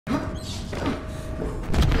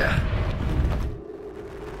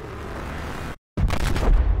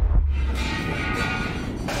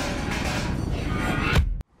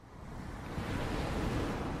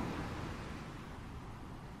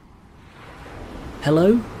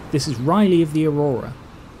Hello, this is Riley of the Aurora.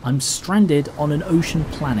 I'm stranded on an ocean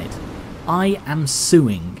planet. I am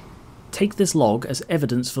suing. Take this log as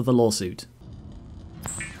evidence for the lawsuit.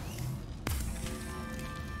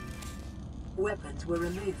 Weapons were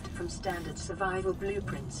removed from standard survival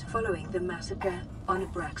blueprints following the massacre on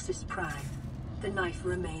Abraxas Prime. The knife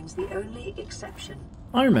remains the only exception.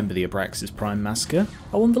 I remember the Abraxas Prime massacre.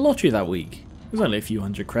 I won the lottery that week. It was only a few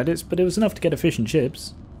hundred credits, but it was enough to get a fish and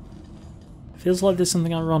chips. Feels like there's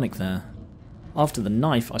something ironic there. After the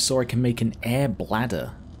knife, I saw I can make an air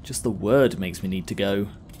bladder. Just the word makes me need to go.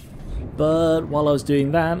 But while I was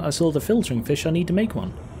doing that, I saw the filtering fish I need to make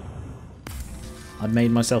one. I'd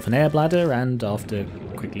made myself an air bladder, and after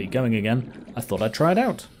quickly going again, I thought I'd try it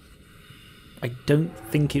out. I don't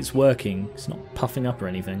think it's working. It's not puffing up or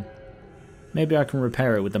anything. Maybe I can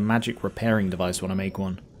repair it with the magic repairing device when I make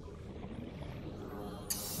one.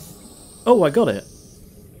 Oh, I got it!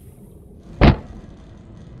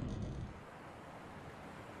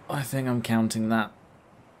 I think I'm counting that.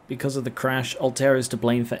 Because of the crash, Altair is to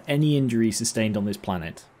blame for any injury sustained on this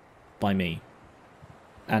planet. By me.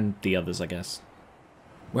 And the others, I guess.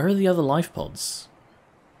 Where are the other life pods?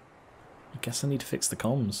 I guess I need to fix the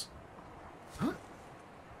comms. Huh?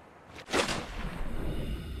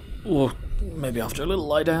 Or maybe after a little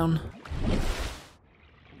lie down.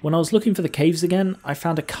 When I was looking for the caves again, I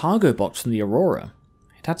found a cargo box from the Aurora.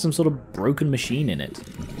 It had some sort of broken machine in it.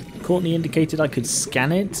 Courtney indicated I could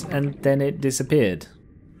scan it, and then it disappeared.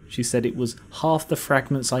 She said it was half the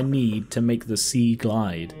fragments I need to make the sea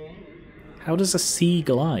glide. How does a sea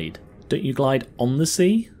glide? Don't you glide on the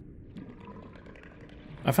sea?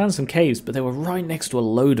 I found some caves, but they were right next to a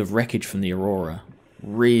load of wreckage from the Aurora.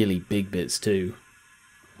 Really big bits too.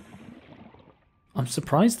 I'm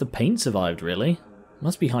surprised the paint survived, really.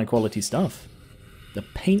 Must be high quality stuff. The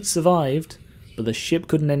paint survived, but the ship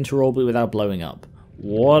couldn't enter orbit without blowing up.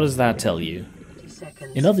 What does that tell you?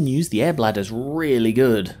 In other news, the air bladder's really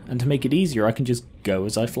good, and to make it easier I can just go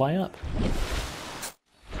as I fly up.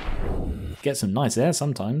 Get some nice air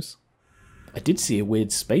sometimes. I did see a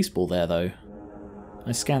weird space ball there though.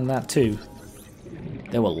 I scanned that too.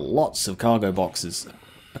 There were lots of cargo boxes,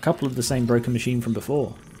 a couple of the same broken machine from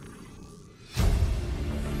before.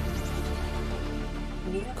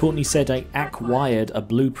 Courtney said I acquired a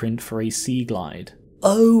blueprint for a sea glide.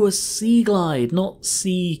 Oh, a sea glide, not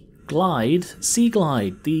sea glide. Sea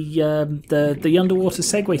glide, the underwater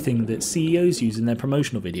Segway thing that CEOs use in their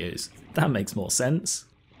promotional videos. That makes more sense.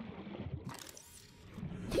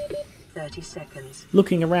 30 seconds.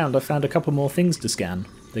 Looking around, I found a couple more things to scan.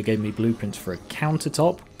 They gave me blueprints for a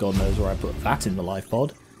countertop. God knows where I put that in the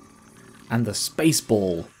Lifepod. And the space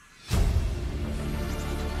ball.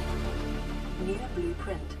 New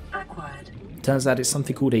blueprint acquired. Turns out it's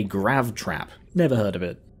something called a grav trap. Never heard of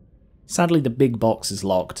it. Sadly, the big box is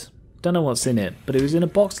locked. Don't know what's in it, but it was in a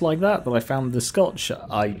box like that I found the scotch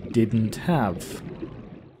I didn't have.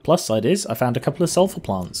 Plus side is, I found a couple of sulfur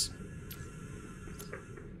plants.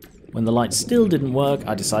 When the light still didn't work,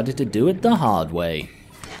 I decided to do it the hard way.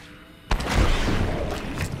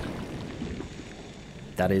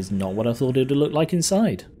 That is not what I thought it would look like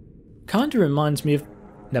inside. Kinda reminds me of...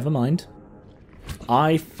 never mind.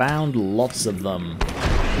 I found lots of them.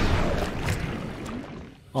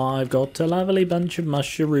 I've got a lovely bunch of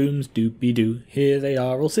mushrooms, doopy-doo. Here they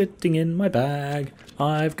are all sitting in my bag.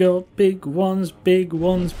 I've got big ones,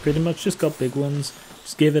 pretty much just got big ones.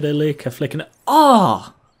 Just give it a lick, a flick and...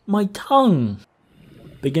 Ah! My tongue!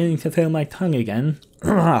 Beginning to feel my tongue again.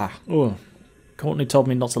 Oh. Courtney told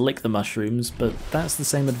me not to lick the mushrooms, but that's the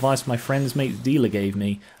same advice my friend's mate's dealer gave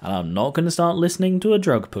me, and I'm not going to start listening to a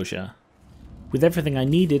drug pusher. With everything I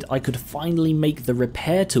needed, I could finally make the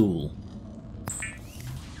repair tool.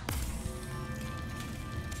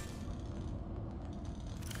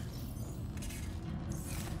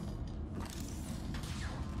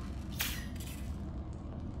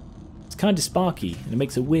 It's kind of sparky, and it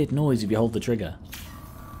makes a weird noise if you hold the trigger.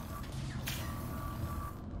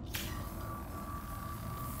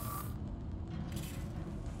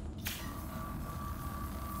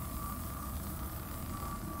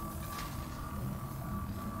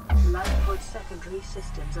 Lifepod secondary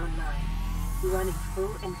systems online. Running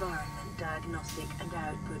full environment diagnostic and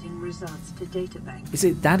outputting results to databank. Is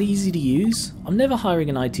it that easy to use? I'm never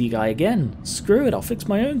hiring an IT guy again. Screw it, I'll fix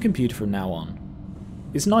my own computer from now on.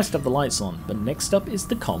 It's nice to have the lights on, but next up is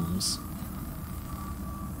the comms.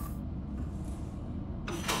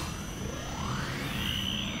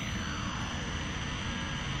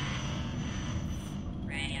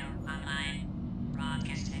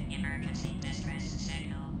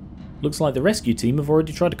 Looks like the rescue team have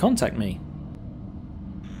already tried to contact me.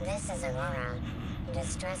 This is Aurora.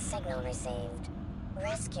 Distress signal received.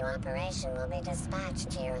 Rescue operation will be dispatched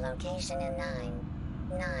to your location in 9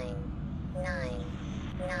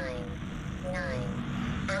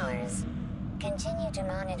 hours. Continue to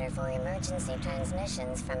monitor for emergency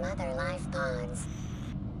transmissions from other life pods.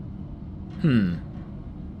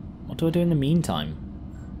 What do I do in the meantime?